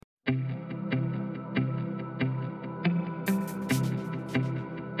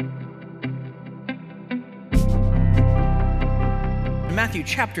Matthew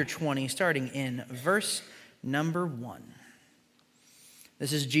chapter 20, starting in verse number 1.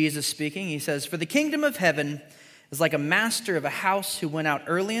 This is Jesus speaking. He says, "For the kingdom of heaven is like a master of a house who went out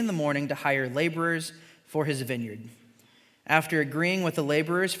early in the morning to hire laborers for his vineyard. After agreeing with the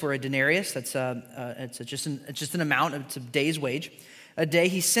laborers for a denarius, it's just an amount, it's a day's wage, a day,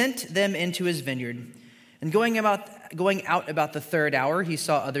 he sent them into his vineyard. And going out about the third hour, he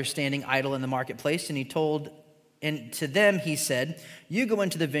saw others standing idle in the marketplace, and to them he said, 'You go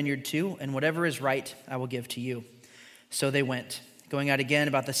into the vineyard too, and whatever is right I will give to you.' So they went. Going out again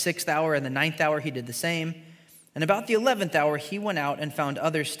about the 6th hour and the 9th hour, he did the same. And about the 11th hour, he went out and found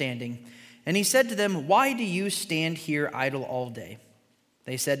others standing. And he said to them, 'Why do you stand here idle all day?'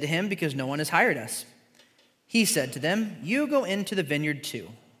 They said to him, 'Because no one has hired us.' He said to them, 'You go into the vineyard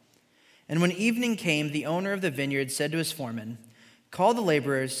too.' And when evening came, the owner of the vineyard said to his foreman, 'Call the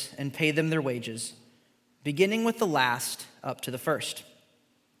laborers and pay them their wages, beginning with the last up to the first.'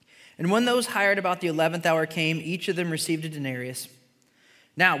 And when those hired about the 11th hour came, each of them received a denarius.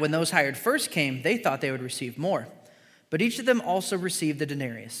 Now, when those hired first came, they thought they would receive more. But each of them also received the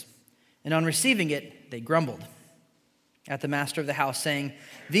denarius. And on receiving it, they grumbled at the master of the house, saying,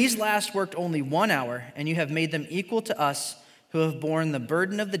 'These last worked only 1 hour, and you have made them equal to us who have borne the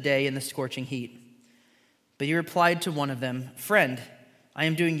burden of the day in the scorching heat.' But he replied to one of them, 'Friend, I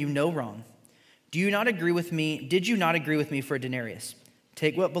am doing you no wrong. Did you not agree with me for a denarius?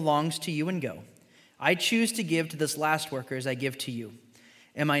 Take what belongs to you and go. I choose to give to this last worker as I give to you.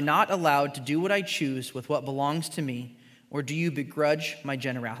 Am I not allowed to do what I choose with what belongs to me, or do you begrudge my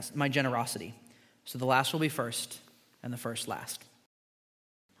generosity? So the last will be first, and the first last.'"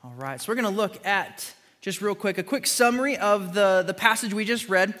 All right, so we're going to look at, just real quick, a quick summary of the passage we just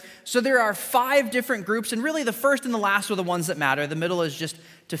read. So there are 5 different groups, and really the first and the last are the ones that matter. The middle is just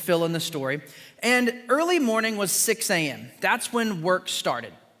to fill in the story. And early morning was 6 a.m. That's when work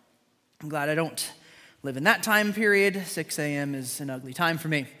started. I'm glad I don't live in that time period. 6 a.m. is an ugly time for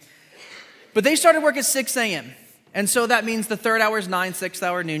me. But they started work at 6 a.m. And so that means the 3rd hour is 9, 6th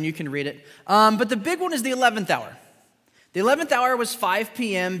hour, noon. You can read it. But the big one is the 11th hour. The 11th hour was 5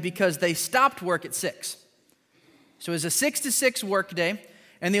 p.m. because they stopped work at 6. So it was a 6 to 6 work day.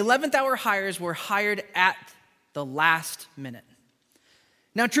 And the 11th hour hires were hired at the last minute.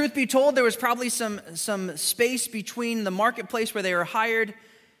 Now, truth be told, there was probably some space between the marketplace where they were hired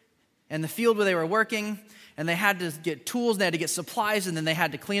and the field where they were working, and they had to get tools, they had to get supplies, and then they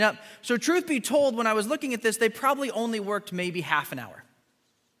had to clean up. So truth be told, when I was looking at this, they probably only worked maybe half an hour.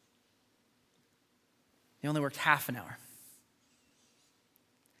 They only worked half an hour.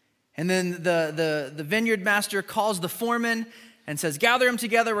 And then the vineyard master calls the foreman and says, "Gather them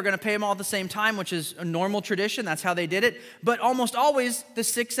together, we're going to pay them all at the same time," which is a normal tradition. That's how they did it. But almost always, the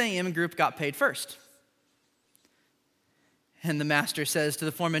 6 a.m. group got paid first. And the master says to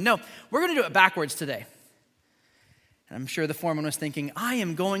the foreman, "No, we're going to do it backwards today." And I'm sure the foreman was thinking, "I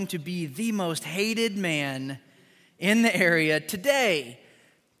am going to be the most hated man in the area today."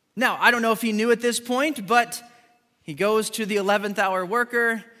 Now, I don't know if he knew at this point, but he goes to the 11th hour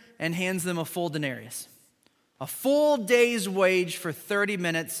worker and hands them a full denarius. A full day's wage for 30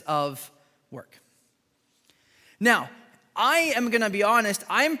 minutes of work. Now, I am going to be honest,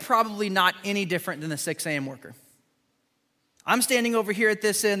 I'm probably not any different than the 6 a.m. worker. I'm standing over here at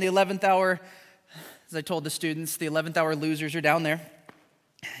this end, the 11th hour. As I told the students, the 11th hour losers are down there,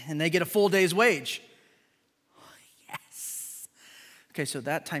 and they get a full day's wage. Yes. Okay, so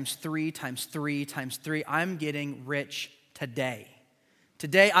that times 3 times 3 times 3, I'm getting rich today.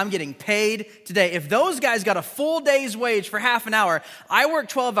 Today, I'm getting paid today. If those guys got a full day's wage for half an hour, I work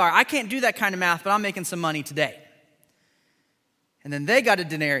 12 hours. I can't do that kind of math, but I'm making some money today. And then they got a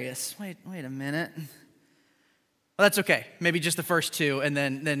denarius. Wait a minute. Well, that's okay. Maybe just the first 2, and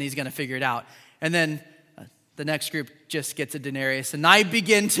then he's going to figure it out. And then the next group just gets a denarius. And I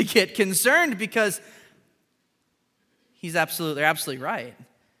begin to get concerned because they're absolutely right.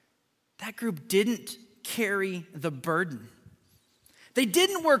 That group didn't carry the burden. They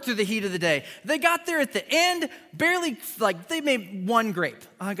didn't work through the heat of the day. They got there at the end, barely, they made 1 grape.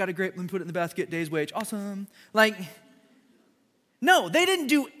 Oh, I got a grape, let me put it in the basket, day's wage, awesome. No, they didn't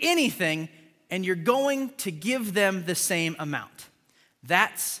do anything, and you're going to give them the same amount.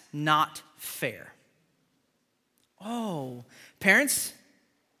 That's not fair. Oh, parents,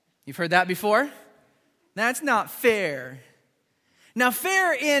 you've heard that before? That's not fair. Now,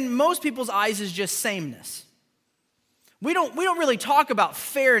 fair in most people's eyes is just sameness. We don't really talk about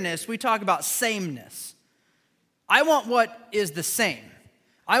fairness, we talk about sameness. I want what is the same.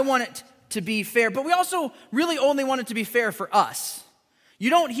 I want it to be fair, but we also really only want it to be fair for us.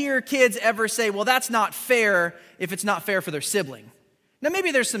 You don't hear kids ever say, "Well, that's not fair," if it's not fair for their sibling. Now,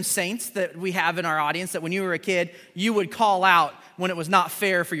 maybe there's some saints that we have in our audience that when you were a kid, you would call out when it was not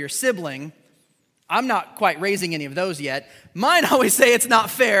fair for your sibling. I'm not quite raising any of those yet. Mine always say it's not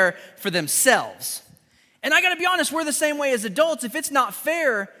fair for themselves. And I gotta be honest, we're the same way as adults. If it's not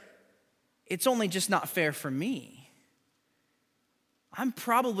fair, it's only just not fair for me. I'm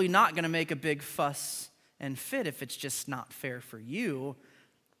probably not gonna make a big fuss and fit if it's just not fair for you.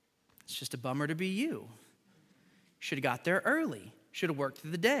 It's just a bummer to be you. Should have got there early. Should have worked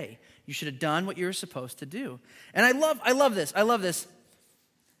through the day. You should have done what you were supposed to do. And I love this.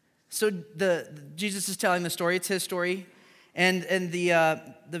 So Jesus is telling the story. It's his story. And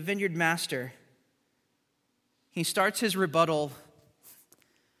the vineyard master, he starts his rebuttal,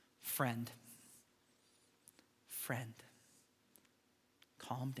 friend,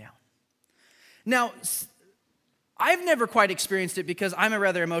 calm down. Now, I've never quite experienced it because I'm a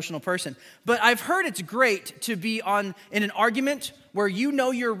rather emotional person, but I've heard it's great to be in an argument where you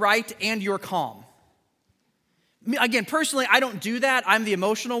know you're right and you're calm. Again, personally, I don't do that. I'm the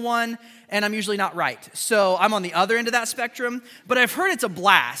emotional one, and I'm usually not right. So I'm on the other end of that spectrum, but I've heard it's a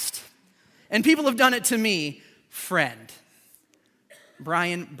blast, and people have done it to me. Friend,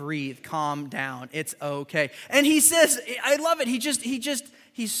 Brian, breathe, calm down. It's okay. And he says, I love it.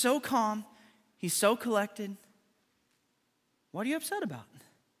 He's so calm. He's so collected. What are you upset about?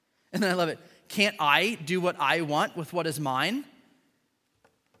 And then I love it. Can't I do what I want with what is mine?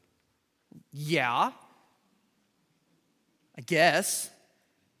 Yeah, I guess.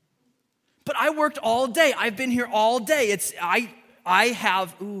 But I worked all day. I've been here all day. I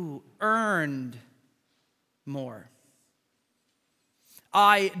have earned more.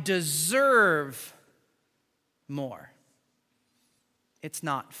 I deserve more. It's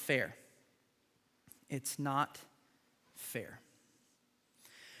not fair. It's not fair.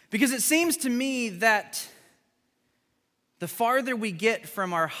 Because it seems to me that the farther we get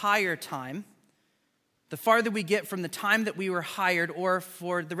from our higher time, the farther we get from the time that we were hired, or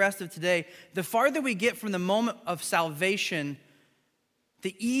for the rest of today, the farther we get from the moment of salvation,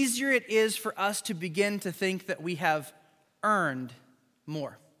 the easier it is for us to begin to think that we have earned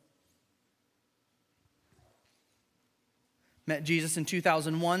more. Met Jesus in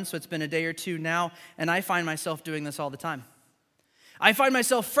 2001, so it's been a day or two now, and I find myself doing this all the time. I find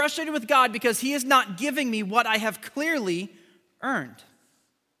myself frustrated with God because he is not giving me what I have clearly earned.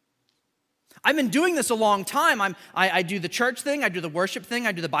 I've been doing this a long time. I do the church thing, I do the worship thing,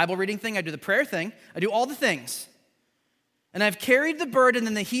 I do the Bible reading thing, I do the prayer thing, I do all the things. And I've carried the burden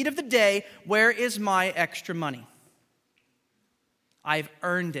in the heat of the day. Where is my extra money? I've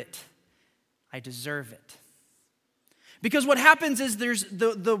earned it. I deserve it. Because what happens is there's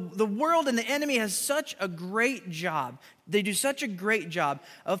the world and the enemy has such a great job. They do such a great job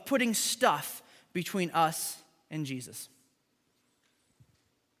of putting stuff between us and Jesus.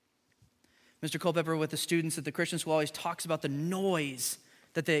 Mr. Culpepper with the students at the Christian school always talks about the noise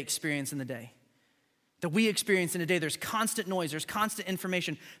that they experience in the day. That we experience in a day. There's constant noise, there's constant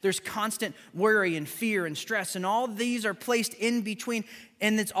information, there's constant worry and fear and stress, and all these are placed in between,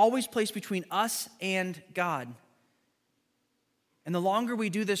 and it's always placed between us and God. And the longer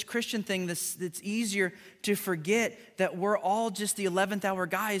we do this Christian thing, it's easier to forget that we're all just the 11th hour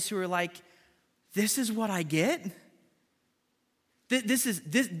guys who are like, this is what I get? This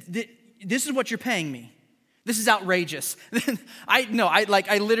is what you're paying me. This is outrageous. I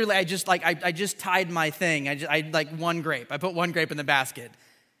just tied my thing. I one grape. I put one grape in the basket.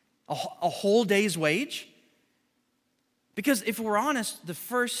 A whole day's wage? Because if we're honest, the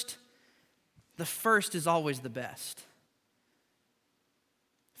first is always the best.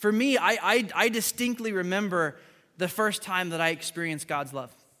 For me, I distinctly remember the first time that I experienced God's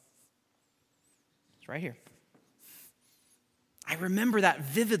love. It's right here. I remember that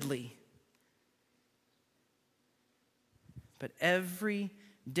vividly. But every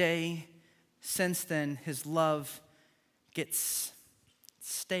day since then, his love gets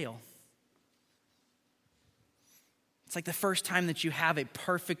stale. It's like the first time that you have a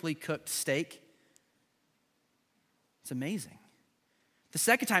perfectly cooked steak. It's amazing. The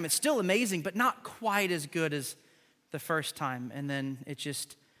second time, it's still amazing, but not quite as good as the first time. And then it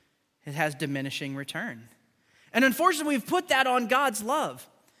has diminishing return. And unfortunately, we've put that on God's love.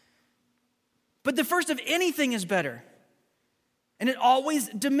 But the first of anything is better. And it always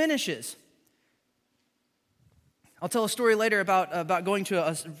diminishes. I'll tell a story later about going to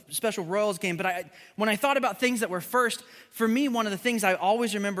a special Royals game, but when I thought about things that were first, for me, one of the things I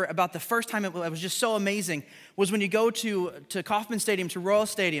always remember about the first time it was just so amazing was when you go to Kauffman Stadium, to Royal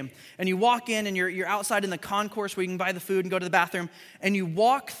Stadium, and you walk in and you're outside in the concourse where you can buy the food and go to the bathroom, and you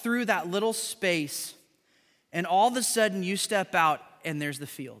walk through that little space, and all of a sudden you step out and there's the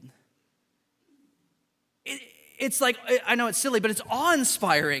field. It's like, I know it's silly, but it's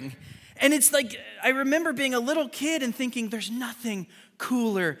awe-inspiring. And it's like, I remember being a little kid and thinking, there's nothing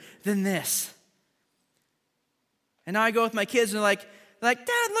cooler than this. And now I go with my kids and they're like,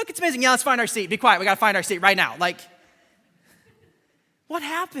 Dad, look, it's amazing. Yeah, let's find our seat. Be quiet. We got to find our seat right now. Like, what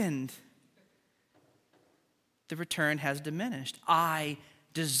happened? The return has diminished. I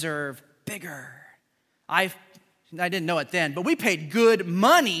deserve bigger. I didn't know it then, but we paid good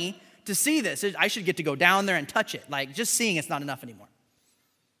money to see this. I should get to go down there and touch it. Like, just seeing it's not enough anymore.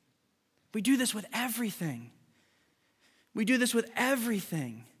 We do this with everything. We do this with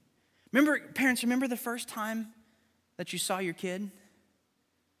everything. Parents, remember the first time that you saw your kid?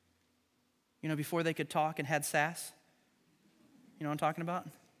 Before they could talk and had sass? You know what I'm talking about?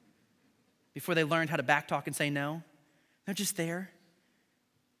 Before they learned how to backtalk and say no? They're just there.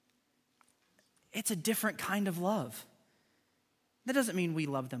 It's a different kind of love. That doesn't mean we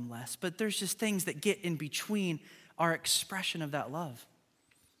love them less, but there's just things that get in between our expression of that love.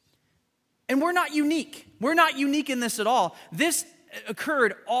 And we're not unique. We're not unique in this at all. This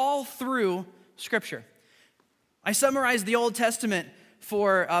occurred all through Scripture. I summarized the Old Testament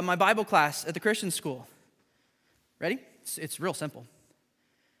for my Bible class at the Christian school. Ready? It's real simple.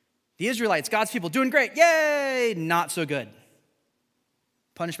 The Israelites, God's people, doing great. Yay! Not so good.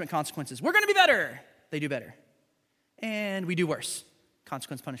 Punishment, consequences. We're going to be better. They do better. And we do worse.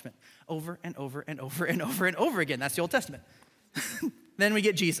 Consequence, punishment. Over and over and over and over and over again. That's the Old Testament. Then we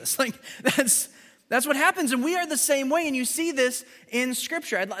get Jesus. That's what happens, and we are the same way, and you see this in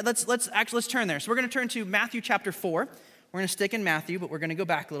Scripture. Let's turn there. So we're going to turn to Matthew chapter 4. We're going to stick in Matthew, but we're going to go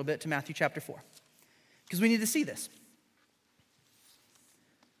back a little bit to Matthew chapter 4 because we need to see this.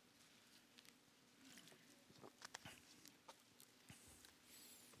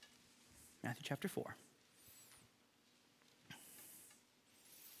 Matthew chapter 4.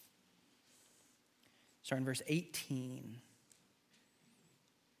 Starting in verse 18.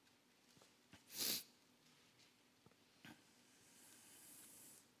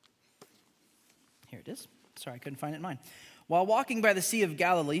 Here it is. Sorry, I couldn't find it in mine. While walking by the Sea of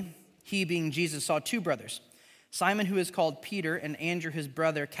Galilee, he, being Jesus, saw two brothers, Simon, who is called Peter, and Andrew, his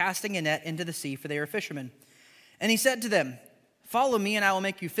brother, casting a net into the sea, for they were fishermen. And he said to them, "Follow me, and I will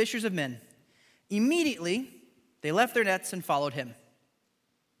make you fishers of men." Immediately, they left their nets and followed him.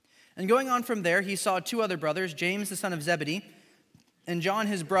 And going on from there, he saw two other brothers, James, the son of Zebedee, and John,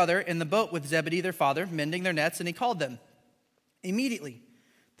 his brother, in the boat with Zebedee, their father, mending their nets, and he called them. Immediately,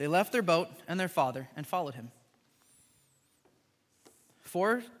 they left their boat and their father and followed him.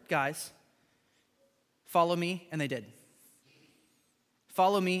 4 guys, follow me, and they did.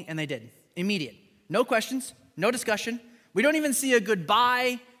 Follow me, and they did. Immediate. No questions, no discussion. We don't even see a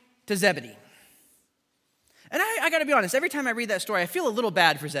goodbye to Zebedee. And I got to be honest, every time I read that story, I feel a little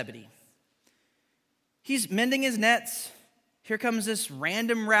bad for Zebedee. He's mending his nets. Here comes this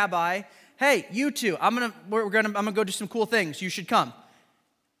random rabbi. Hey, you two, I'm gonna go do some cool things. You should come.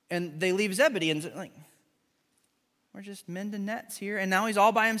 And they leave Zebedee and like, we're just mending nets here. And now he's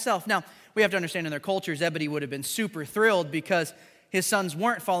all by himself. Now, we have to understand in their culture, Zebedee would have been super thrilled because his sons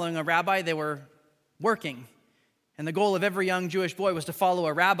weren't following a rabbi, they were working. And the goal of every young Jewish boy was to follow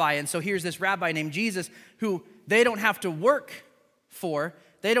a rabbi. And so here's this rabbi named Jesus who they don't have to work for.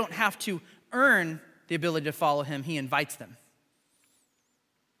 They don't have to earn the ability to follow him. He invites them.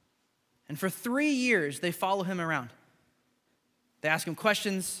 And for 3 years, they follow him around. They ask him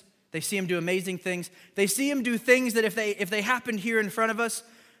questions. They see him do amazing things. They see him do things that if they happened here in front of us,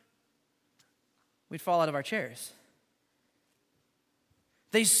 we'd fall out of our chairs.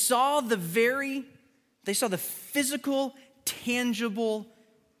 They saw the physical, tangible,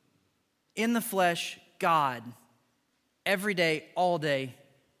 in the flesh God every day, all day,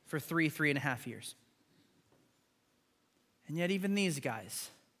 for 3.5 years. And yet even these guys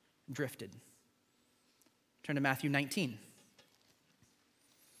drifted. Turn to Matthew 19.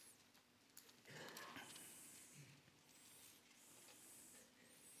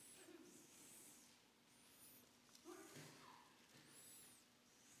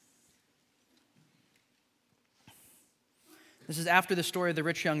 This is after the story of the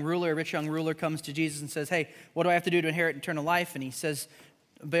rich young ruler. A rich young ruler comes to Jesus and says, "Hey, what do I have to do to inherit eternal life?" And he says,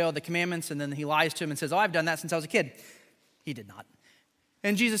 "Obey all the commandments." And then he lies to him and says, "Oh, I've done that since I was a kid." He did not.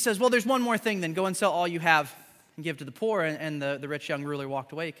 And Jesus says, "Well, there's one more thing then. Go and sell all you have and give to the poor." And the rich young ruler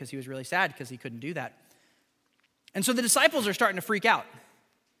walked away because he was really sad because he couldn't do that. And so the disciples are starting to freak out.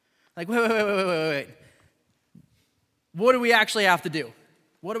 Like, wait. What do we actually have to do?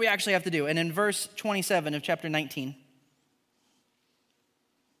 What do we actually have to do? And in verse 27 of chapter 19,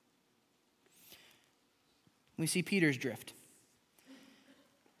 we see Peter's drift.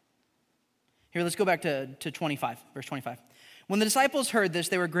 Here, let's go back to 25, verse 25. When the disciples heard this,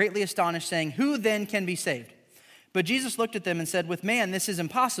 they were greatly astonished, saying, "Who then can be saved?" But Jesus looked at them and said, "With man this is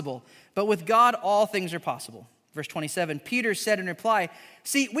impossible, but with God all things are possible." Verse 27, Peter said in reply,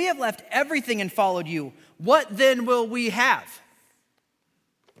 "See, we have left everything and followed you. What then will we have?"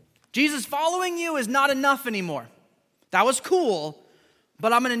 Jesus, following you is not enough anymore. That was cool,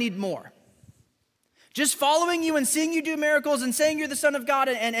 but I'm going to need more. Just following you and seeing you do miracles and saying you're the Son of God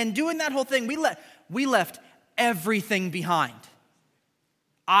and doing that whole thing, we left everything behind.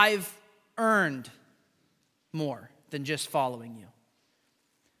 I've earned more than just following you.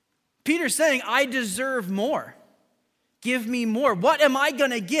 Peter's saying, I deserve more. Give me more. What am I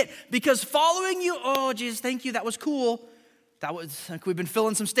going to get? Because following you, oh, Jesus, thank you. That was cool. We've been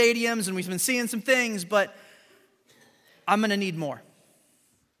filling some stadiums and we've been seeing some things, but I'm going to need more.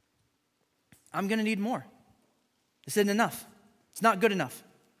 I'm going to need more. This isn't enough. It's not good enough.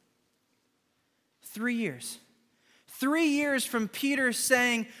 3 years. 3 years from Peter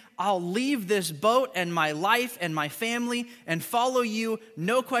saying, I'll leave this boat and my life and my family and follow you.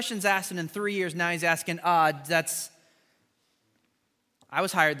 No questions asked. And in 3 years, now he's asking, I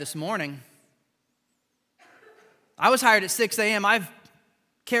was hired this morning. I was hired at 6 a.m. I've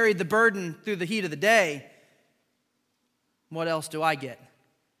carried the burden through the heat of the day. What else do I get?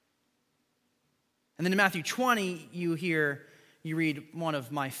 And then in Matthew 20, you read one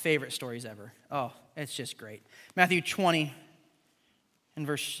of my favorite stories ever. Oh, it's just great. Matthew 20,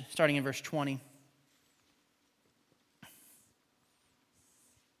 starting in verse 20.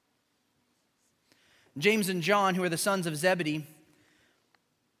 James and John, who are the sons of Zebedee,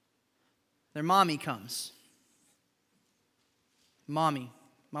 their mommy comes. Mama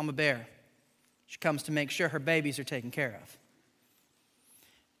Bear. She comes to make sure her babies are taken care of.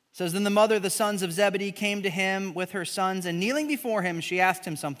 It says, then the mother of the sons of Zebedee came to him with her sons, and kneeling before him, she asked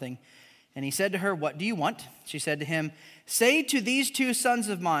him something. And he said to her, what do you want? She said to him, say that these two sons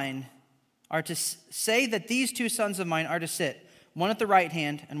of mine are to sit, one at the right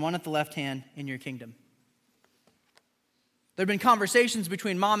hand and one at the left hand in your kingdom. There had been conversations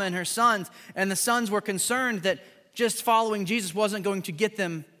between Mama and her sons, and the sons were concerned that just following Jesus wasn't going to get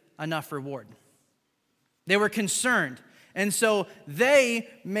them enough reward. They were concerned. And so they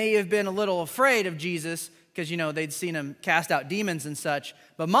may have been a little afraid of Jesus because, they'd seen him cast out demons and such.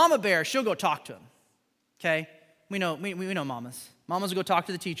 But Mama Bear, she'll go talk to him. Okay? We know mamas. Mamas will go talk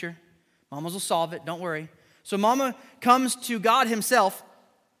to the teacher. Mamas will solve it. Don't worry. So Mama comes to God himself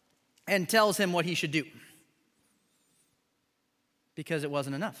and tells him what he should do. Because it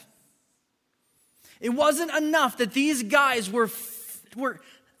wasn't enough. It wasn't enough that these guys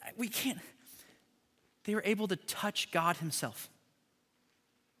they were able to touch God himself.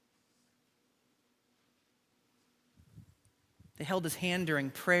 They held his hand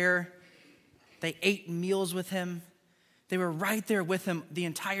during prayer. They ate meals with him. They were right there with him the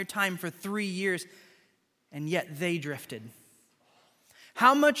entire time for 3 years, and yet they drifted.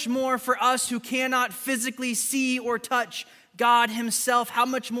 How much more for us who cannot physically see or touch God himself? How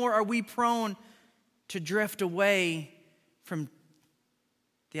much more are we prone to drift away from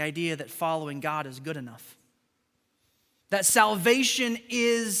the idea that following God is good enough? That salvation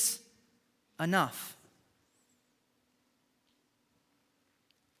is enough.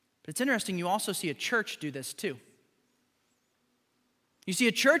 But it's interesting, you also see a church do this too. You see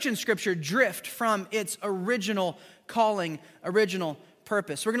a church in Scripture drift from its original calling, original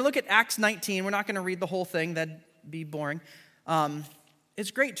purpose. We're going to look at Acts 19. We're not going to read the whole thing. That'd be boring.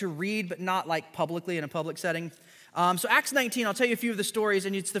 It's great to read, but not like publicly in a public setting. So Acts 19, I'll tell you a few of the stories,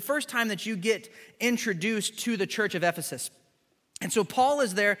 and it's the first time that you get introduced to the church of Ephesus. And so Paul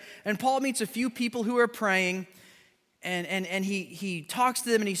is there, and Paul meets a few people who are praying, and he talks to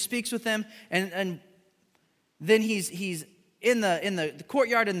them, and he speaks with them, and then he's in the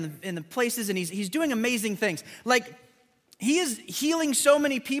courtyard, in the places, and he's doing amazing things. Like, he is healing so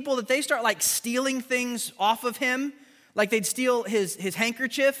many people that they start like stealing things off of him. Like they'd steal his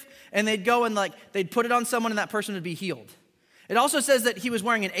handkerchief and they'd go and they'd put it on someone and that person would be healed. It also says that he was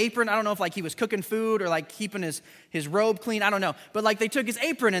wearing an apron. I don't know if he was cooking food or keeping his robe clean. I don't know. But they took his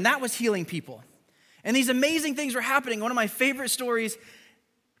apron and that was healing people. And these amazing things were happening. One of my favorite stories,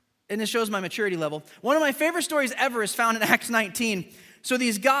 and this shows my maturity level, one of my favorite stories ever is found in Acts 19. So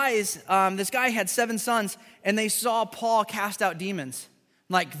these guys, this guy had 7 sons and they saw Paul cast out demons.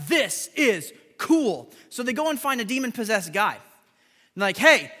 This is cool. So they go and find a demon-possessed guy. And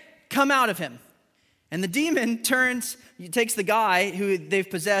hey, come out of him. And the demon takes the guy who they've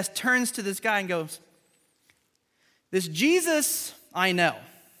possessed, turns to this guy and goes, this Jesus I know.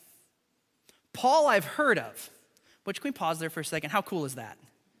 Paul I've heard of. Which, can we pause there for a second? How cool is that?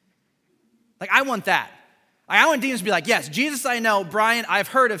 Like, I want that. I want demons to be like, yes, Jesus I know, Brian, I've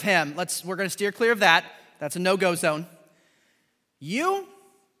heard of him. We're going to steer clear of that. That's a no-go zone. You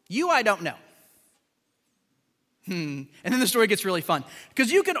I don't know. And then the story gets really fun.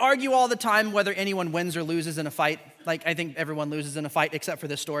 Because you could argue all the time whether anyone wins or loses in a fight. Like, I think everyone loses in a fight except for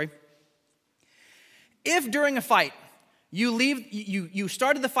this story. If during a fight, you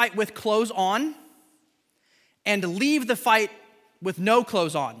started the fight with clothes on and leave the fight with no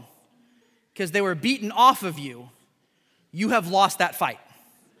clothes on because they were beaten off of you, you have lost that fight.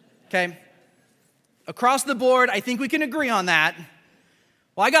 Okay? Across the board, I think we can agree on that.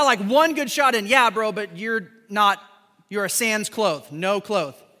 Well, I got like one good shot in. Yeah, bro, but you're a sans clothed, no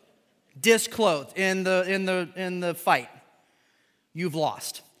clothes, disclothed in the fight. You've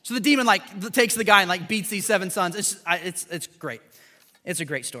lost. So the demon takes the guy and beats these 7 sons. It's great. It's a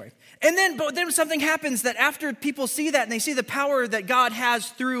great story. But then something happens that after people see that and they see the power that God has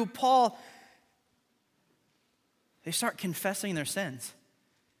through Paul, they start confessing their sins.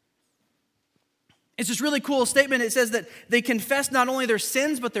 It's this really cool statement. It says that they confess not only their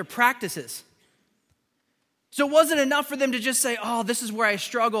sins, but their practices. So it wasn't enough for them to just say, oh, this is where I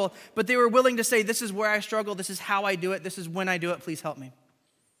struggle, but they were willing to say, this is where I struggle, this is how I do it, this is when I do it, please help me.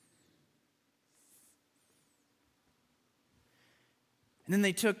 And then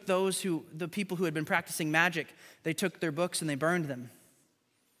they took the people who had been practicing magic, they took their books and they burned them.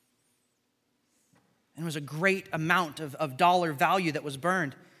 And it was a great amount of dollar value that was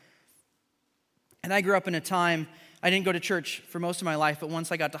burned. And I grew up in a time, I didn't go to church for most of my life, but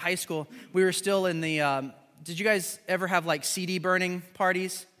once I got to high school, we were still in the, did you guys ever have CD burning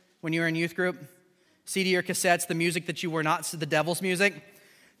parties when you were in youth group? CD or cassettes, the music that you were not, the devil's music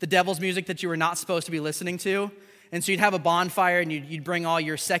that you were not supposed to be listening to. And so you'd have a bonfire and you'd bring all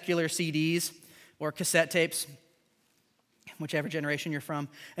your secular CDs or cassette tapes, whichever generation you're from,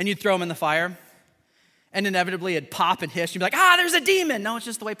 and you'd throw them in the fire. And inevitably it'd pop and hiss. You'd be like, there's a demon. No, it's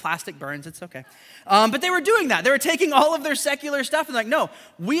just the way plastic burns. It's okay. But they were doing that. They were taking all of their secular stuff and no,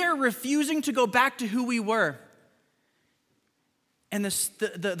 we are refusing to go back to who we were. And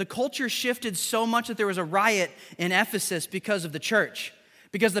the culture shifted so much that there was a riot in Ephesus because of the church.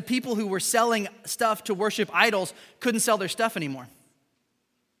 Because the people who were selling stuff to worship idols couldn't sell their stuff anymore.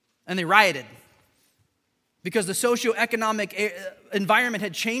 And they rioted. Because the socioeconomic environment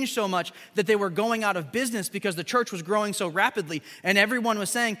had changed so much that they were going out of business because the church was growing so rapidly. And everyone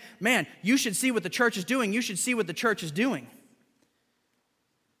was saying, man, you should see what the church is doing. You should see what the church is doing.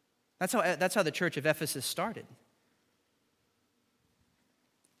 That's how the church of Ephesus started.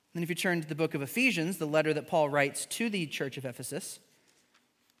 And if you turn to the book of Ephesians, the letter that Paul writes to the church of Ephesus,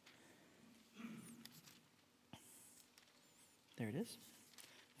 there it is.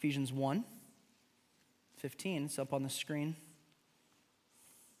 Ephesians 1:15. It's up on the screen.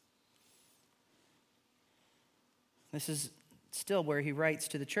 This is still where he writes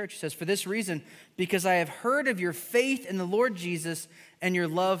to the church. He says, for this reason, because I have heard of your faith in the Lord Jesus and your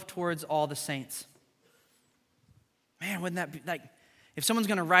love towards all the saints. Man, wouldn't that be if someone's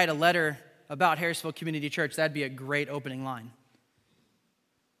going to write a letter about Harrisville Community Church, that'd be a great opening line.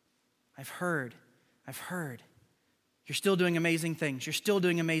 I've heard. You're still doing amazing things. You're still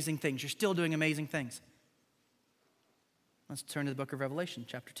doing amazing things. You're still doing amazing things. Let's turn to the book of Revelation,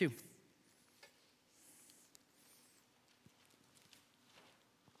 chapter 2.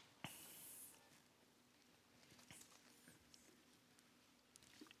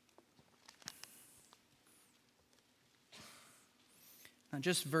 Now,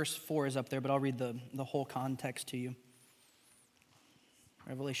 just verse 4 is up there, but I'll read the whole context to you.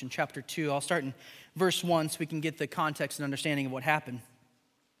 Revelation chapter 2. I'll start in verse 1 so we can get the context and understanding of what happened.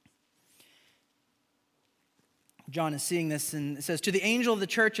 John is seeing this, and it says, to the angel of the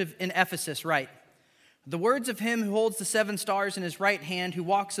church in Ephesus write, the words of him who holds the 7 stars in his right hand, who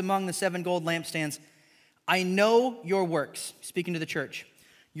walks among the 7 gold lampstands. I know your works, speaking to the church,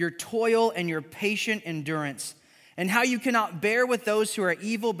 your toil and your patient endurance, and how you cannot bear with those who are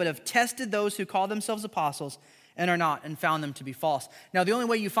evil, but have tested those who call themselves apostles and are not, and found them to be false. Now, the only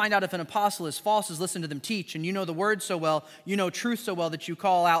way you find out if an apostle is false is listen to them teach, and you know the word so well, you know truth so well that you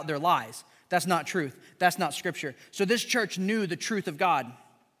call out their lies. That's not truth. That's not scripture. So this church knew the truth of God.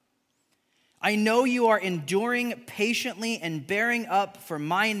 I know you are enduring patiently and bearing up for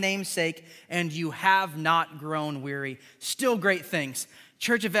my name's sake, and you have not grown weary. Still great things.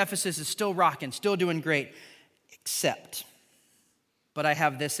 Church of Ephesus is still rocking, still doing great. Except, but I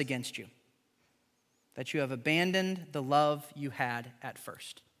have this against you, that you have abandoned the love you had at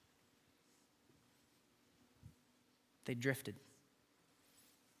first. They drifted.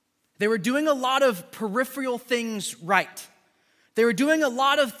 They were doing a lot of peripheral things right. They were doing a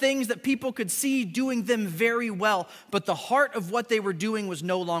lot of things that people could see doing them very well, but the heart of what they were doing was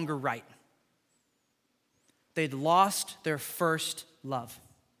no longer right. They'd lost their first love.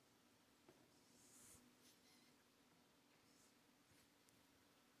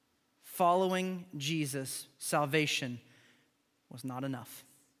 Following Jesus, salvation was not enough.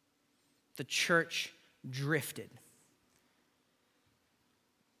 The church drifted.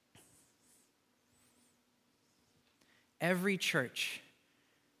 Every church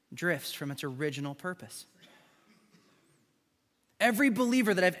drifts from its original purpose. Every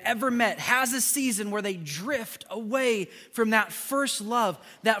believer that I've ever met has a season where they drift away from that first love,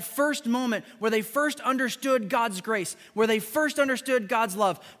 that first moment where they first understood God's grace, where they first understood God's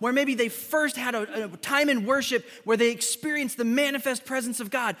love, where maybe they first had a time in worship where they experienced the manifest presence of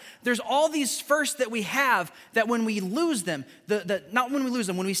God. There's all these firsts that we have that when we lose them, not when we lose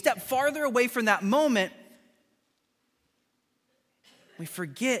them, when we step farther away from that moment, we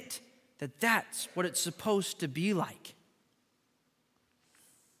forget that that's what it's supposed to be like.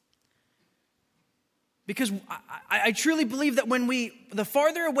 Because I truly believe that the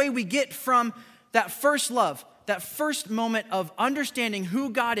farther away we get from that first love, that first moment of understanding who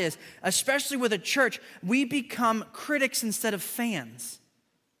God is, especially with a church, we become critics instead of fans.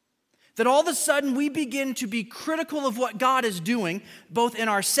 That all of a sudden we begin to be critical of what God is doing, both in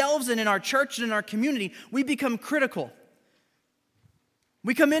ourselves and in our church and in our community. We become critical.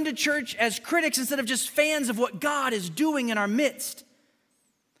 We come into church as critics instead of just fans of what God is doing in our midst.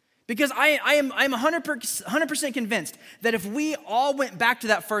 Because I'm 100% convinced that if we all went back to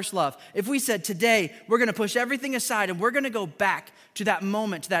that first love, if we said today we're going to push everything aside and we're going to go back to that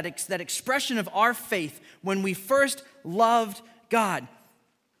moment, to that expression of our faith when we first loved God.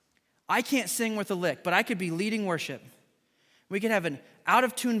 I can't sing with a lick, but I could be leading worship. We could have an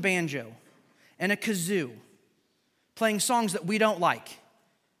out-of-tune banjo and a kazoo playing songs that we don't like.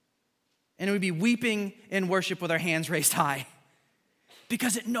 And we'd be weeping in worship with our hands raised high.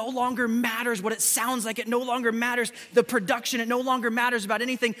 Because it no longer matters what it sounds like. It no longer matters the production. It no longer matters about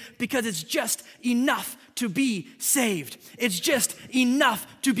anything because it's just enough to be saved. It's just enough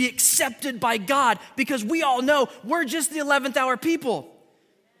to be accepted by God because we all know we're just the 11th hour people.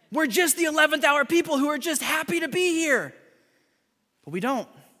 We're just the 11th hour people who are just happy to be here. But we don't.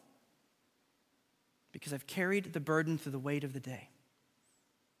 Because I've carried the burden through the weight of the day.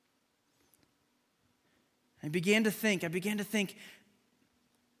 I began to think,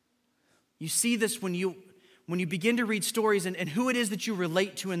 you see this when you begin to read stories and who it is that you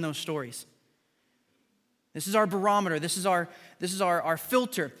relate to in those stories. This is our barometer. This is our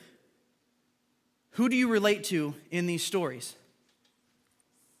filter. Who do you relate to in these stories?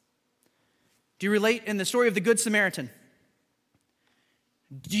 Do you relate in the story of the Good Samaritan?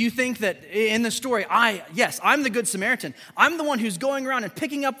 Do you think that in the story, I'm the Good Samaritan. I'm the one who's going around and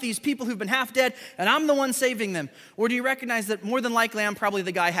picking up these people who've been half dead, and I'm the one saving them? Or do you recognize that more than likely I'm probably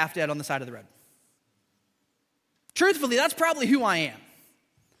the guy half dead on the side of the road? Truthfully, that's probably who I am.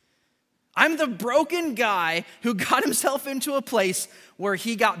 I'm the broken guy who got himself into a place where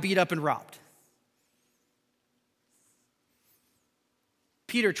he got beat up and robbed.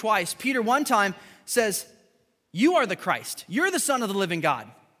 Peter twice. Peter one time says, "You are the Christ. You're the Son of the living God."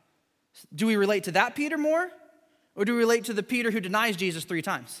 Do we relate to that Peter more? Or do we relate to the Peter who denies Jesus 3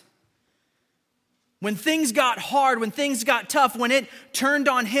 times? When things got hard, when things got tough, when it turned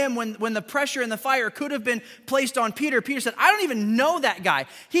on him, when the pressure and the fire could have been placed on Peter, Peter said, "I don't even know that guy."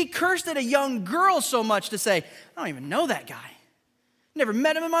 He cursed at a young girl so much to say, "I don't even know that guy. Never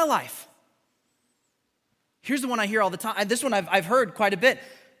met him in my life." Here's the one I hear all the time. This one I've heard quite a bit.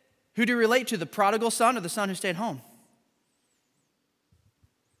 Who do you relate to, the prodigal son or the son who stayed home?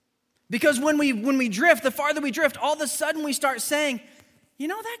 Because when we drift, the farther we drift, all of a sudden we start saying, you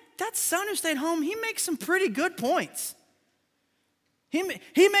know, that son who stayed home, he makes some pretty good points. He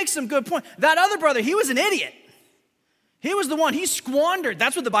makes some good points. That other brother, he was an idiot. He was the one, he squandered.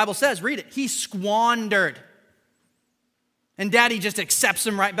 That's what the Bible says. Read it. He squandered. And daddy just accepts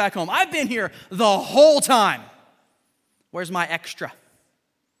him right back home. I've been here the whole time. Where's my extra?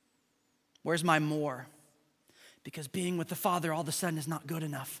 Where's my more? Because being with the Father all of a sudden is not good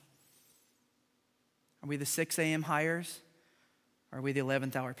enough. Are we the 6 a.m. hires? Or are we the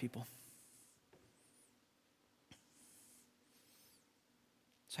 11th hour people?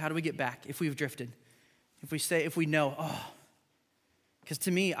 So how do we get back if we've drifted? If we know, because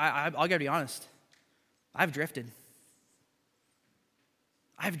to me, I'll gotta be honest, I've drifted.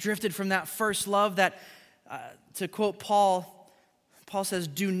 I've drifted from that first love that, to quote Paul says,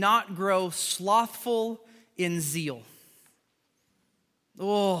 "Do not grow slothful in zeal."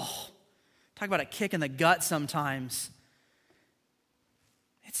 Oh, talk about a kick in the gut sometimes.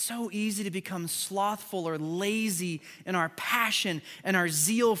 It's so easy to become slothful or lazy in our passion and our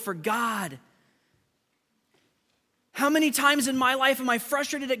zeal for God. How many times in my life am I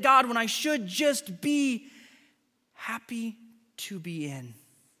frustrated at God when I should just be happy to be in?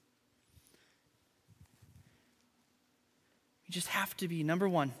 We just have to be, number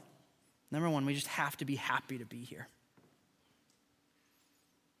one, we just have to be happy to be here.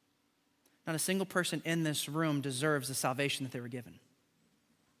 Not a single person in this room deserves the salvation that they were given.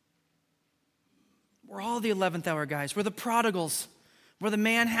 We're all the 11th hour guys. We're the prodigals. We're the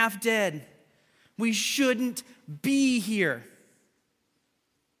man half dead. We shouldn't be here.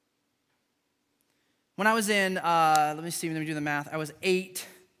 When I was in, let me do the math. I was 8, so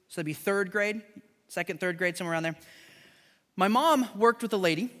that'd be third grade, third grade, somewhere around there. My mom worked with a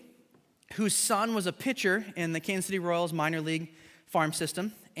lady whose son was a pitcher in the Kansas City Royals minor league farm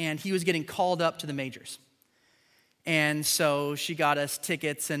system, and he was getting called up to the majors. And so she got us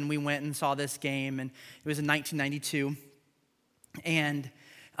tickets, and we went and saw this game, and it was in 1992. And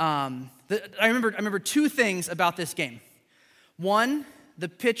I remember two things about this game. One, the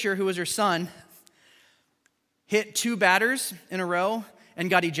pitcher, who was her son, hit 2 batters in a row and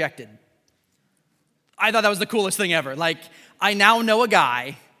got ejected. I thought that was the coolest thing ever. Like, I now know a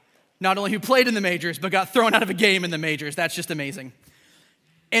guy, not only who played in the majors, but got thrown out of a game in the majors. That's just amazing.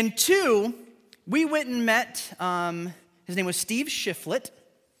 And 2, we went and met, his name was Steve Shiflett.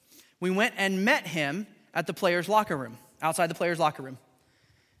 We went and met him at the players' locker room, outside the players' locker room.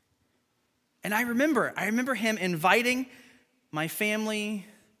 And I remember him inviting my family,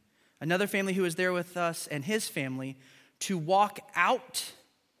 another family who was there with us, and his family to walk out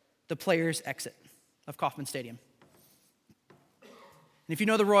the players' exit of Kauffman Stadium. And if you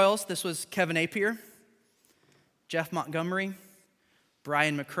know the Royals, this was Kevin Appier, Jeff Montgomery,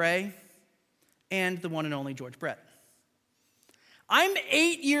 Brian McRae, and the one and only George Brett. I'm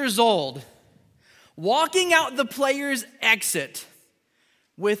 8 years old, walking out the players' exit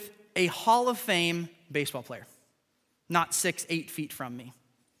with a Hall of Fame baseball player, not 6-8 feet from me.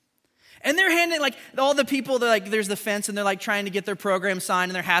 And they're handing, like, all the people, there's the fence, and they're, like, trying to get their program signed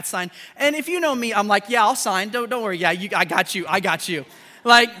and their hats signed. And if you know me, I'm like, yeah, I'll sign. Don't worry. Yeah, I got you.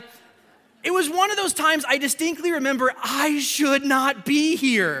 Like, it was one of those times I distinctly remember I should not be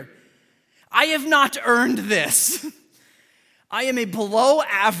here. I have not earned this. I am a below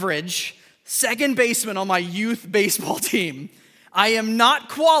average second baseman on my youth baseball team. I am not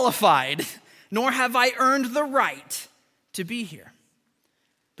qualified, nor have I earned the right to be here.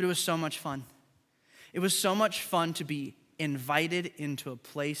 But it was so much fun. It was so much fun to be invited into a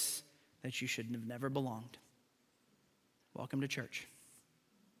place that you should have never belonged. Welcome to church.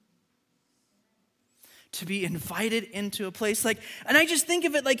 To be invited into a place and I just think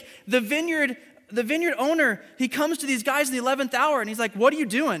of it like the vineyard owner, he comes to these guys in the 11th hour and he's like, what are you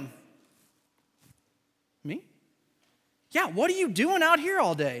doing? Me? Yeah, what are you doing out here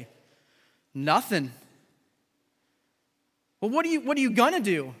all day? Nothing. Well, what are you gonna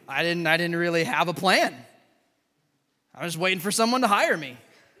do? I didn't really have a plan. I was waiting for someone to hire me.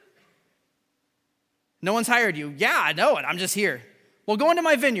 No one's hired you. Yeah, I know it. I'm just here. Well, go into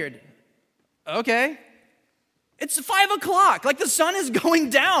my vineyard. Okay. It's 5 o'clock. Like, the sun is going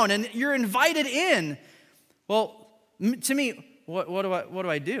down and you're invited in. Well, to me, what do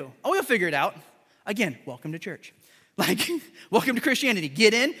I do? Oh, we'll figure it out. Again, welcome to church. Like, welcome to Christianity.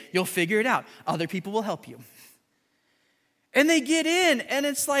 Get in, you'll figure it out. Other people will help you. And they get in, and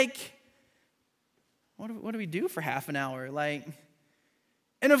it's like, what do we do for half an hour? Like,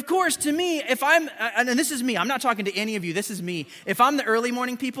 and of course, to me, and this is me, I'm not talking to any of you, this is me. If I'm the early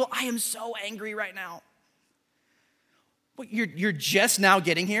morning people, I am so angry right now. What, you're just now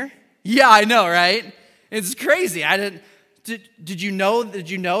getting here? Yeah, I know, right? It's crazy. Did you know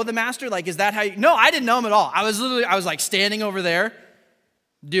the master? Like, is that how you? No, I didn't know him at all. I was like standing over there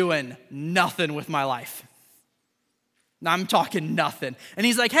doing nothing with my life. I'm talking nothing. And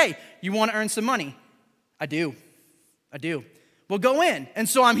he's like, hey, you want to earn some money? I do. Well, go in. And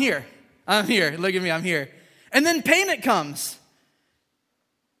so I'm here. Look at me, I'm here. And then payment comes.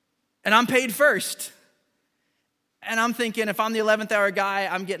 And I'm paid first. And I'm thinking, if I'm the 11th hour guy,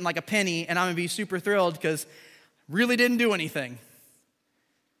 I'm getting like a penny, and I'm going to be super thrilled because really didn't do anything.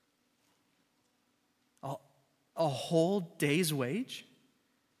 A whole day's wage?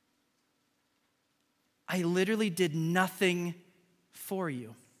 I literally did nothing for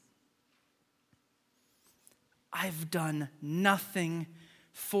you. I've done nothing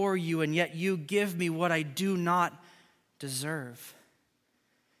for you, and yet you give me what I do not deserve.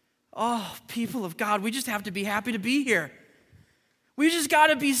 Oh, people of God, we just have to be happy to be here.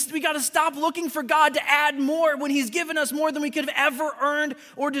 We gotta stop looking for God to add more when he's given us more than we could have ever earned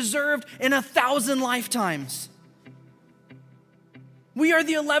or deserved in 1,000 lifetimes. We are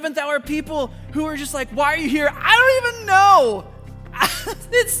the 11th hour people who are just like, why are you here? I don't even know.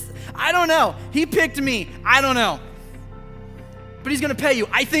 I don't know. He picked me. I don't know. But he's gonna pay you.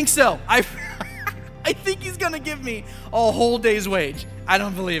 I think so. I think he's gonna give me a whole day's wage. I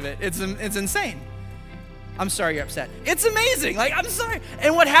don't believe it. It's insane. I'm sorry you're upset. It's amazing. Like, I'm sorry.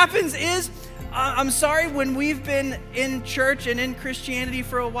 And what happens is, I'm sorry, when we've been in church and in Christianity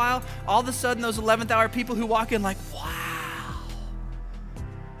for a while, all of a sudden those 11th hour people who walk in like, wow,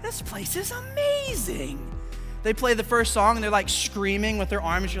 this place is amazing. They play the first song and they're like screaming with their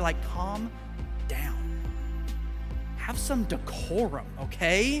arms. You're like, calm down. Have some decorum,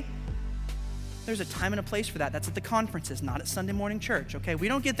 okay? There's a time and a place for that. That's at the conferences, not at Sunday morning church, okay? We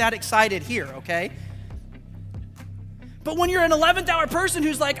don't get that excited here, okay? But when you're an 11th hour person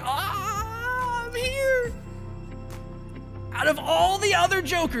who's like, I'm here. Out of all the other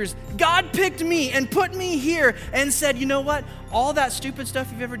jokers, God picked me and put me here and said, you know what? All that stupid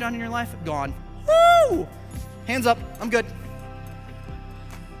stuff you've ever done in your life, gone. Woo! Hands up, I'm good.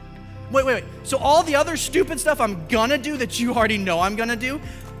 Wait. So all the other stupid stuff I'm gonna do that you already know I'm gonna do,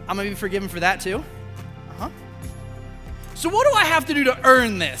 I'm gonna be forgiven for that too? Uh-huh. So what do I have to do to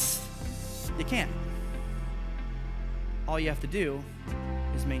earn this? You can't. All you have to do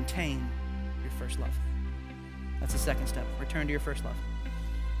is maintain your first love. That's the second step. Return to your first love.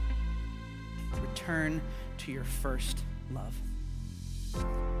 Return to your first love.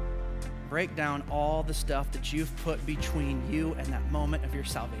 Break down all the stuff that you've put between you and that moment of your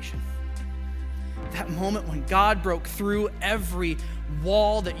salvation. That moment when God broke through every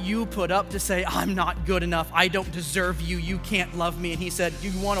wall that you put up to say, I'm not good enough, I don't deserve you, you can't love me. And he said,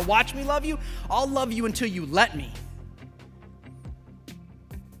 you want to watch me love you? I'll love you until you let me.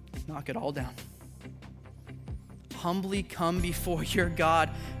 Knock it all down. Humbly come before your God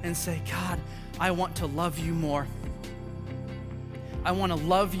and say, God, I want to love you more. I want to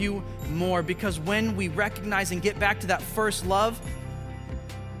love you more, because when we recognize and get back to that first love,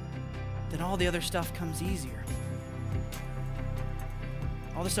 then all the other stuff comes easier.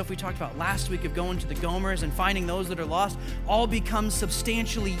 All the stuff we talked about last week of going to the Gomers and finding those that are lost all becomes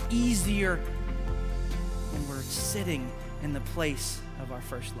substantially easier when we're sitting in the place of our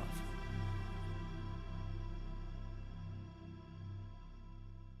first love.